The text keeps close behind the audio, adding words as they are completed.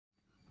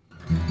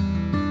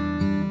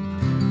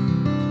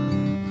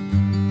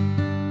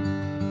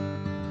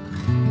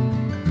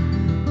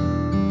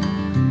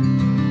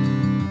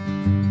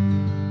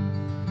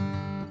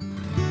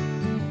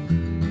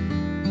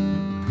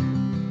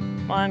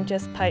I'm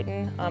Jess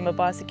Payton. I'm a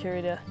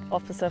Biosecurity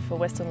Officer for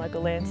Western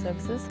Local Land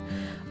Services.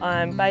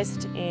 I'm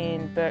based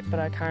in Bourke, but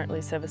I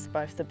currently service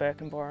both the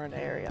Bourke and Brewarrina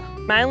area.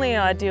 Mainly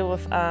I deal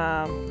with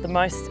the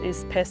most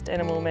is pest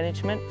animal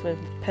management for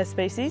pest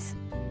species.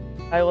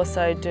 I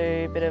also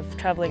do a bit of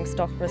travelling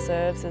stock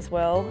reserves as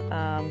well,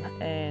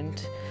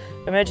 and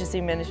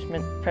emergency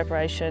management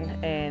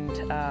preparation, and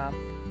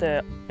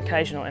the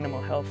occasional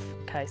animal health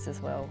case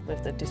as well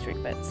with the district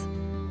vets.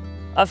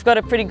 I've got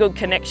a pretty good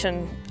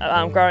connection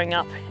growing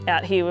up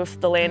out here with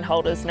the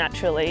landholders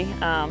naturally,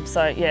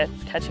 so yeah,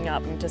 catching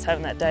up and just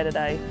having that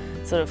day-to-day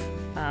sort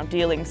of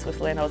dealings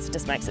with landholders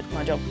just makes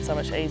my job so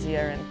much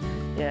easier.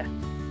 And yeah,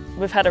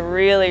 we've had a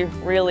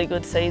really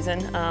good season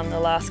the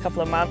last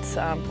couple of months,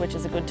 which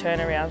is a good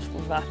turnaround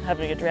for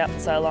having a drought for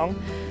so long.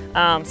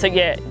 So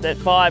yeah, the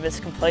vibe has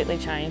completely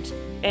changed.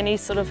 Any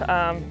sort of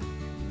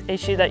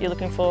issue that you're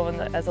looking for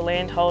as a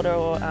landholder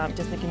or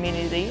just the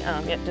community,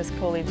 yeah, just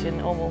call into your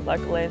normal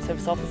local land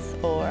service office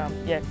or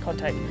yeah,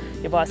 contact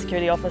your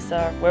biosecurity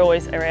officer. We're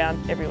always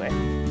around everywhere.